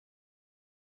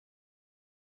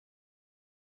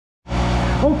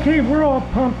Okay, we're all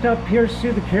pumped up here.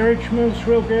 See, the carriage moves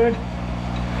real good.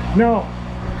 Now,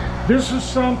 this is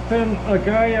something a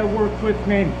guy I worked with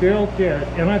named Bill did,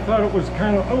 and I thought it was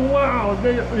kind of, oh wow,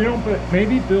 you know, but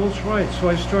maybe Bill's right. So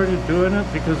I started doing it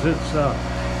because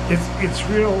it's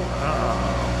real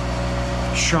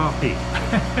shoppy.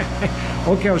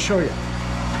 Okay, I'll show you.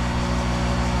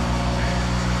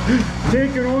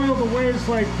 Taking oil the ways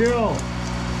like Bill.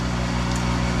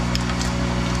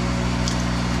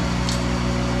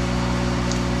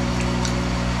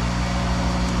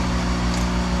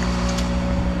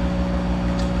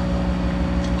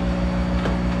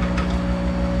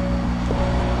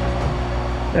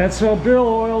 That's how Bill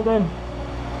oiled them.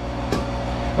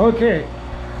 Okay.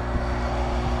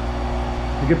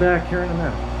 We'll get back here in a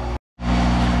minute.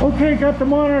 Okay, got the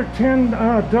Monarch 10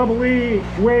 double E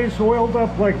ways oiled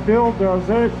up like Bill does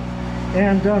it.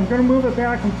 And I'm going to move it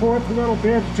back and forth a little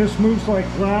bit. It just moves like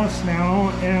glass now.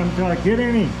 And get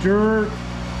any dirt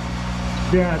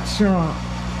that's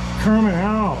coming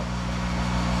out.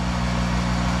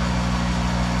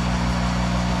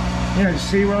 Yeah, you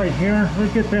see right here?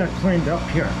 Let's get that cleaned up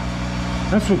here.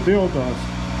 That's what Bill does.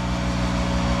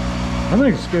 I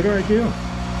think it's a good idea.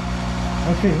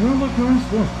 Okay, well, look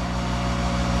nice, look.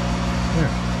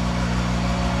 Yeah.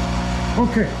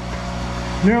 Okay.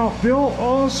 Now, Bill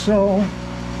also,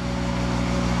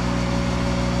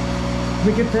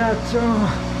 look at that,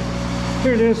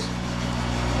 here it is.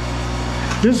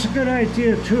 This is a good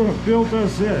idea too if Bill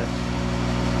does this.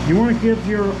 You want to give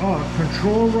your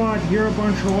control rod here a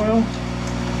bunch of oil,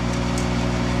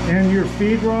 and your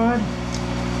feed rod.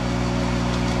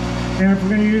 And if we're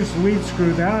going to use the lead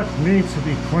screw, that needs to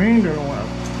be cleaned in oil.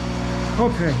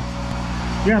 Okay.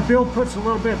 Yeah, Bill puts a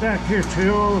little bit back here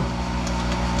too.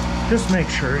 Just make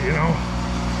sure, you know.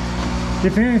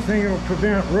 If anything, it'll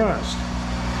prevent rust.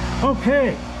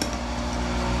 Okay.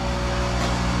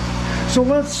 So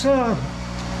let's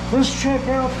check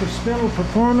out the spindle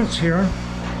performance here.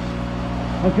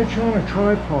 I'll get you on a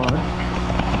tripod,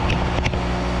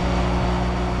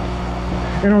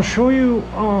 and I'll show you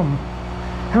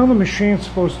how the machine's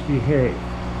supposed to behave.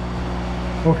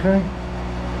 Okay?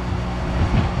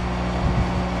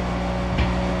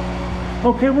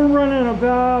 Okay, we're running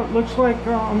about, looks like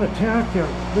on the tack here,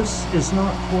 this is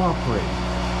not cooperating.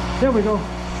 There we go.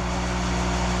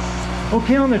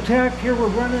 Okay, on the tack here, we're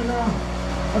running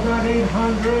about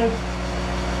 800.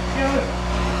 Yeah.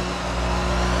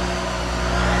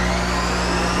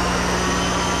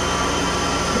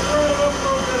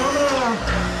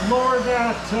 Lower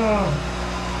that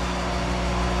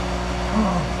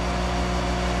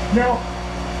now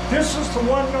this is the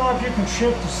one knob you can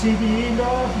shift the CBE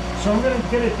knob, so I'm going to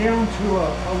get it down to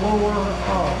a lower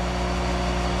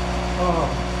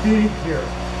bead here,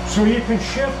 so you can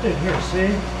shift it here.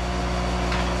 See,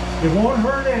 it won't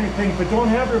hurt anything, but don't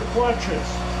have your clutches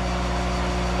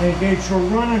engaged. We're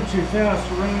running too fast.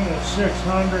 We're running at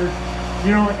 600.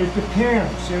 You know, it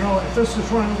depends. You know, if this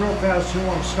is running real fast, you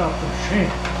want to stop the machine.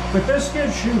 But this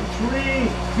gives you 3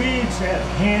 feeds at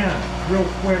hand real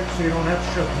quick, so you don't have to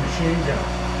shut the machine down.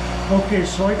 Okay,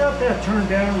 so I got that turned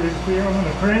down reasonably. I'm going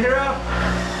to crank it up.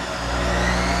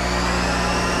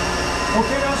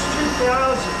 Okay, that's 2,000.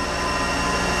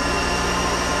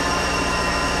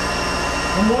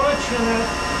 I'm watching it.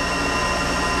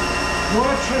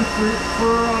 Watching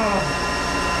for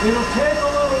it'll take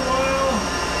a little while.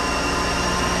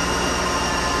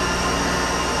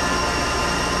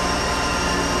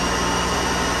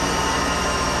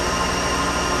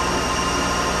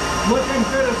 Looking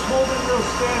good, it's holding real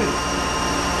steady.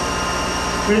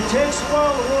 But it takes a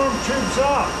while to warm tubes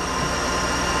up.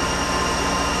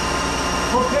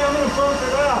 Okay, I'm going to bump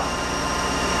it up.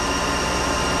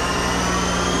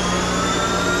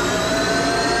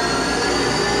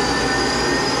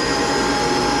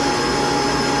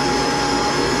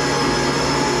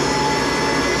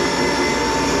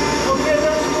 Okay,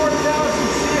 that's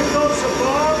 4,000. See, it goes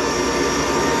above.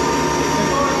 It's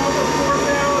going over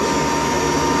 4,000.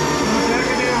 Back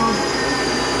it down.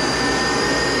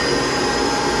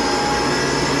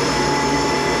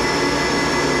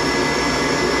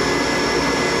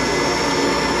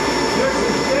 There's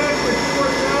exactly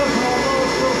 4,000,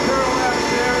 almost, little parallax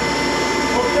there.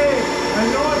 Okay, I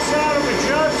know it's out of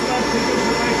adjustment because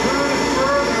if I turn it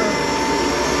further,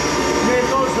 it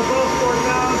goes above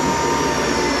 4,000.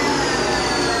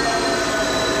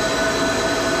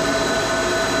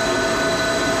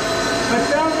 I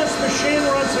found this machine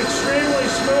runs extremely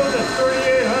smooth at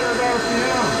 3,800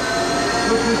 RPM,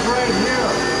 which is right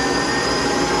here.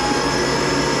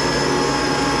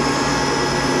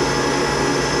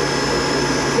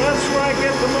 That's where I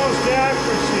get the most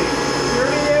accuracy,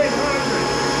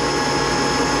 3,800.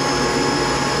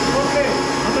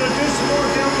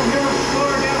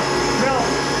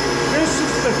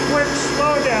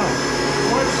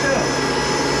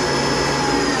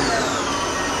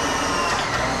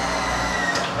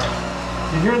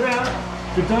 You hear that?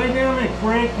 The dynamic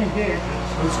brake engages.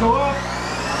 Let's go up.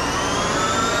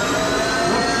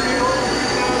 Let's see over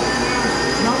 2,000 now.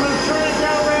 Now I'm going to turn it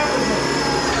down rapidly.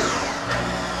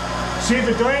 See,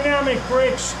 the dynamic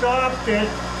brake stopped it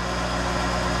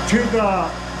to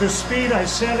the speed I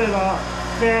set it up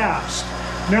fast.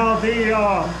 Now the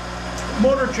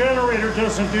motor generator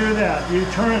doesn't do that. You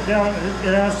turn it down,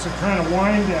 it has to kind of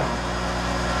wind down.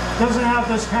 It doesn't have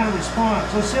this kind of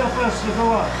response. Let's see how fast it'll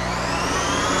go up.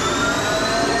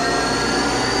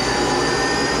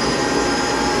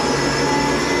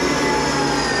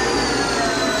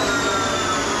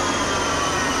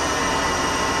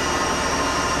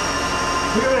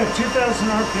 Look at that, 2,000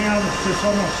 RPM, it's just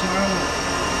almost silent.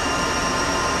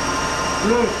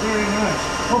 Really, very nice.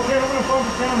 Okay, I'm going to bump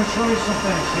it down and show you some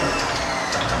things here.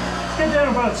 Let's get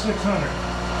down about 600.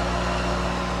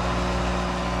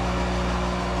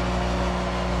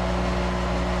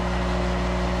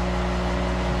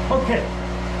 Okay.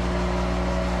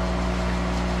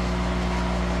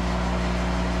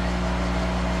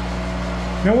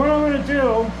 Now what I'm going to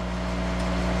do,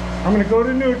 I'm going to go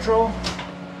to neutral.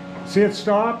 See it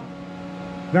stop?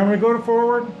 Then I'm going to go to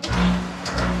forward.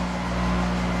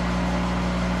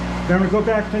 Then we go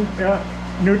back to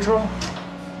neutral.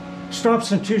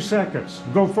 Stops in 2 seconds.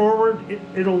 Go forward,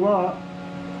 it'll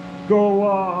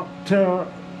go to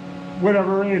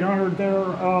whatever, 800 there,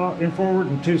 in forward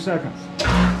in 2 seconds.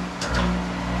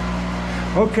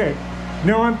 Okay,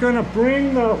 now I'm going to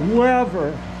bring the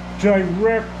lever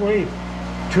directly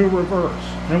to reverse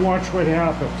and watch what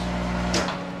happens.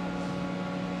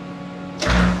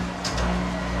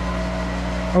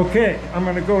 Okay, I'm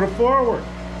going to go to forward.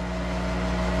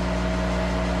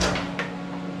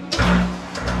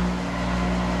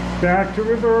 Back to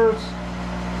reverse.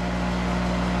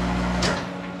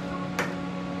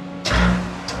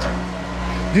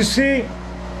 You see,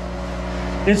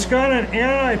 it's got an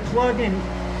anti-plugging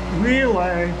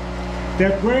relay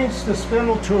that brings the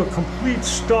spindle to a complete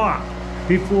stop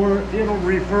before it'll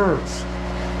reverse.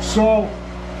 So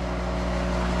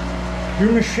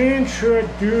your machine should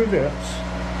do this.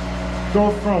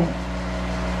 Go from,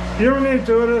 you don't need to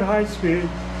do it at high speed,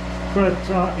 but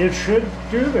it should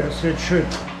do this. It should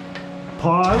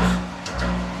pause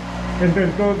and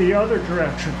then go the other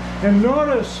direction. And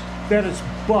notice that it's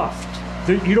buffed,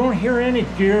 that you don't hear any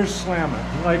gears slamming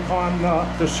like on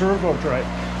the servo drive.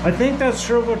 I think that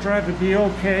servo drive would be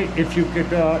okay if you could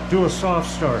do a soft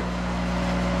start.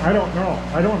 I don't know.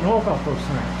 I don't know about those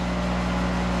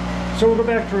things. So we'll go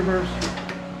back to reverse.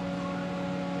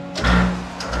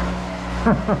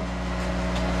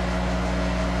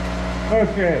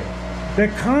 Okay. That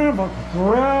kind of a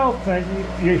growl thing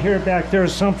you hear back there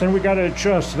is something we got to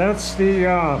adjust. That's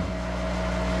the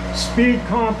speed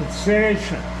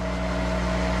compensation.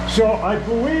 So I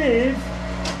believe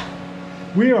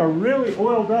we are really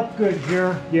oiled up good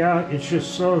here. Yeah, it's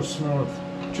just so smooth.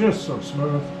 Just so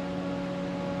smooth.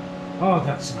 Oh,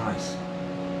 that's nice.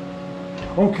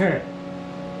 Okay.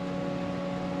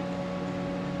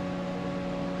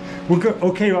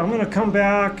 Okay, I'm going to come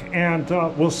back and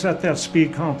we'll set that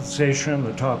speed compensation,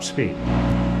 the top speed.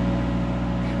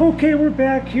 Okay, we're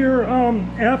back here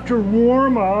after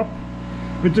warm-up.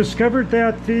 We discovered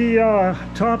that the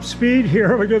top speed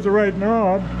here, we get the right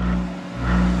knob,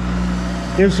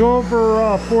 is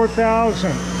over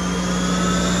 4,000.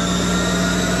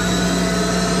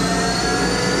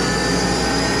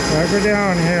 Right, go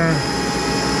down here.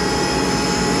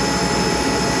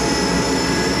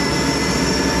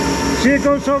 See, it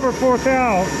goes over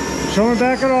 4,000. So I'm going to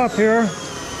back it off here.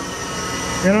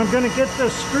 And I'm going to get the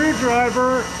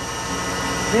screwdriver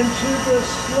into this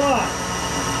slot.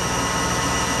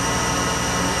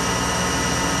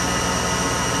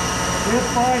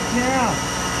 If I can.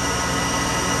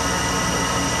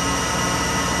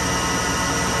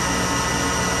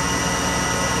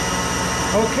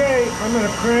 Okay, I'm going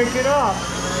to crank it up.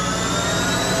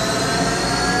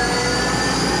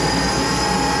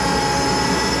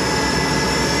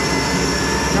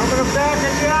 I'm going to back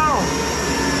it down.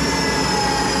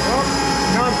 Oh,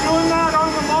 now I'm doing that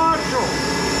on the module.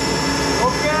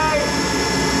 Okay.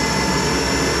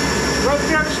 Let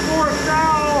the export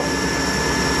now.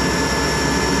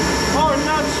 Oh, isn't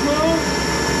that smooth?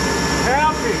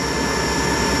 Happy.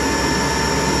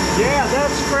 Yeah,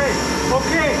 that's great.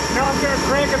 Okay, now I'm going to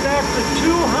crank it back to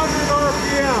 200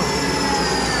 RPM.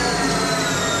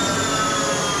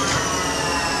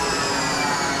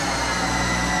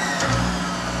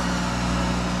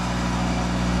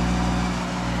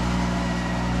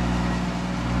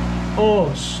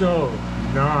 Oh, so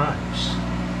nice.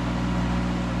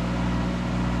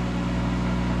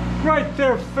 Right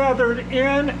there, feathered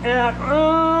in at,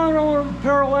 I don't want to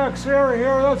parallax area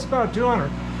here, that's about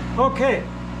 200. Okay,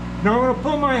 now I'm going to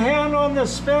put my hand on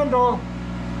this spindle,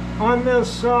 on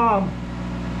this,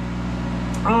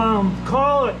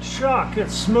 call it chuck,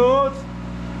 it's smooth,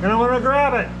 and I'm going to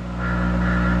grab it.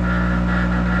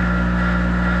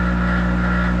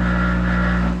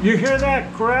 You hear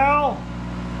that growl?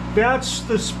 That's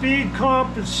the speed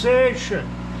compensation,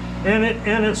 and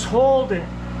it's holding.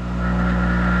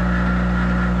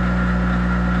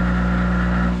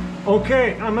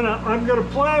 Okay, I'm gonna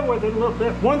play with it a little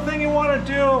bit. One thing you want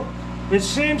to do, it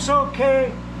seems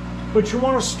okay, but you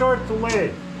want to start the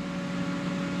lathe.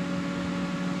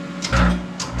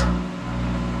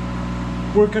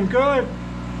 Working good.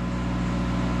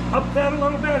 Up that a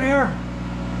little bit here.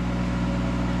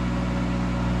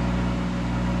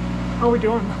 How are we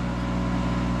doing?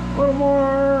 A little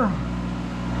more.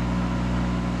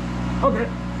 Okay.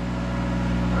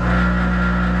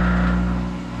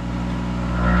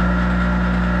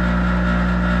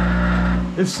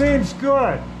 It seems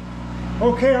good.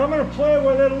 Okay, I'm going to play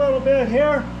with it a little bit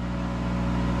here.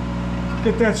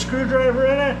 Get that screwdriver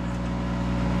in it.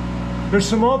 There's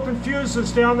some open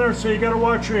fuses down there, so you got to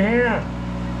watch your hand.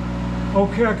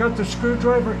 Okay, I got the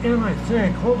screwdriver in, I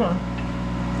think. Hold on.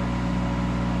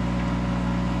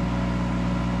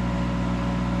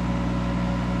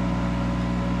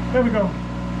 There we go.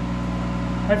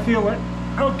 I feel it.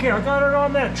 Okay, I got it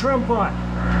on that trim pot.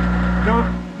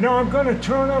 Now I'm going to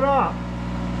turn it up.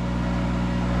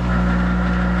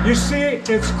 You see,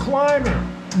 it's climbing.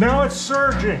 Now it's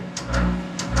surging.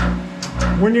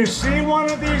 When you see one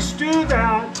of these do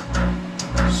that,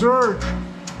 surge.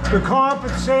 The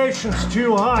compensation's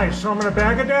too high, so I'm going to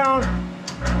back it down.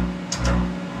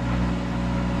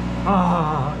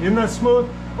 Ah, isn't that smooth?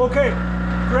 Okay,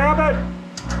 grab it.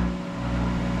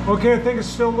 Okay, I think it's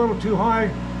still a little too high.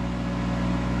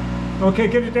 Okay,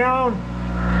 get it down.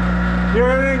 Here,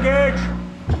 engage.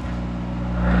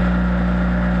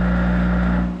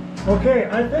 Okay,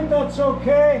 I think that's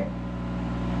okay.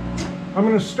 I'm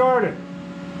going to start it.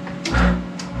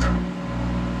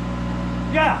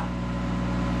 Yeah.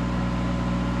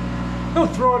 We'll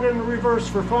throw it in the reverse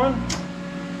for fun.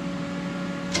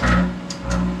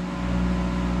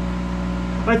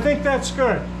 I think that's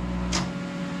good.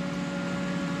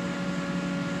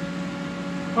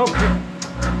 Okay.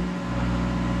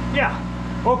 Yeah.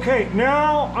 Okay,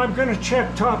 now I'm going to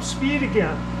check top speed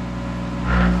again.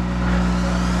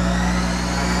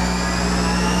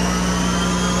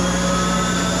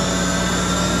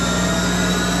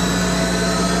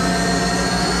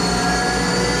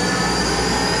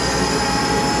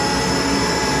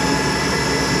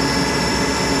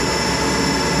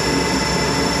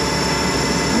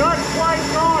 Not quite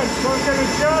going, so I'm going to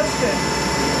adjust it.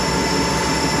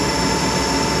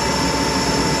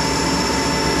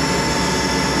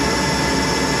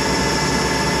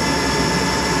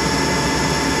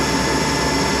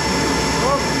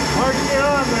 Hard to get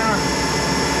on there.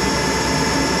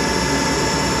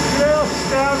 Just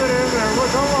stab it in there.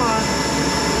 Look, hold on.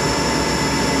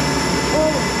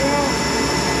 Holy cow.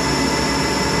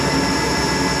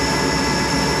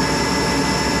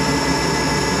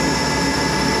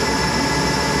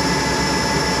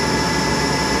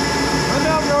 I'm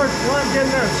now going to getting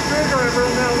that screwdriver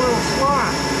in that little slot.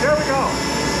 There we go.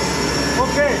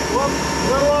 Okay, look, a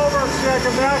little over so I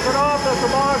can back it off at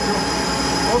the module.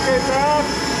 Okay, back.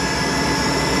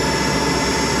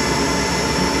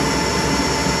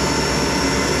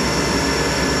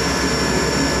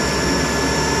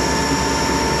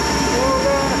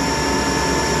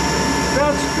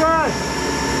 That's good.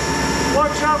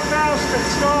 Watch how fast it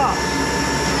stops.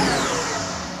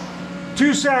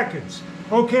 2 seconds.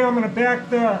 Okay, I'm going to back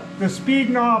the speed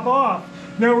knob off.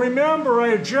 Now remember,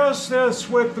 I adjust this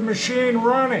with the machine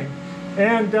running.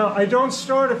 And I don't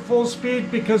start at full speed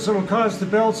because it'll cause the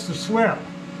belts to slip.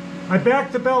 I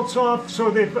back the belts off so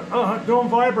they don't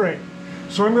vibrate.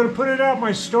 So I'm going to put it at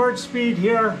my start speed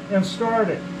here and start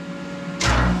it.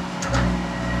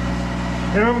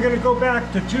 And I'm going to go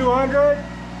back to 200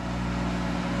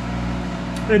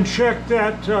 and check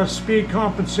that speed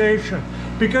compensation.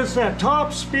 Because that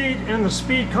top speed and the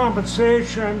speed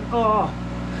compensation,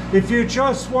 if you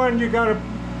adjust one, you got to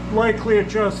likely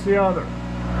adjust the other.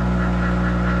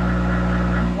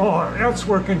 Oh, that's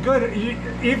working good.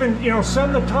 Even,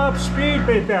 send the top speed,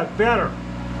 made that better.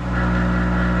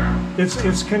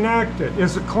 It's connected.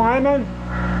 Is it climbing?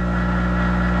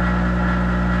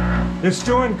 It's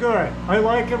doing good. I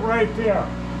like it right there.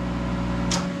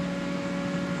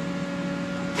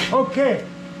 Okay.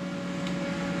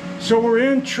 So we're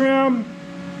in trim.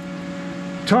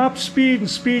 Top speed and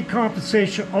speed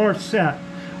compensation are set.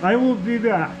 I will be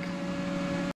back.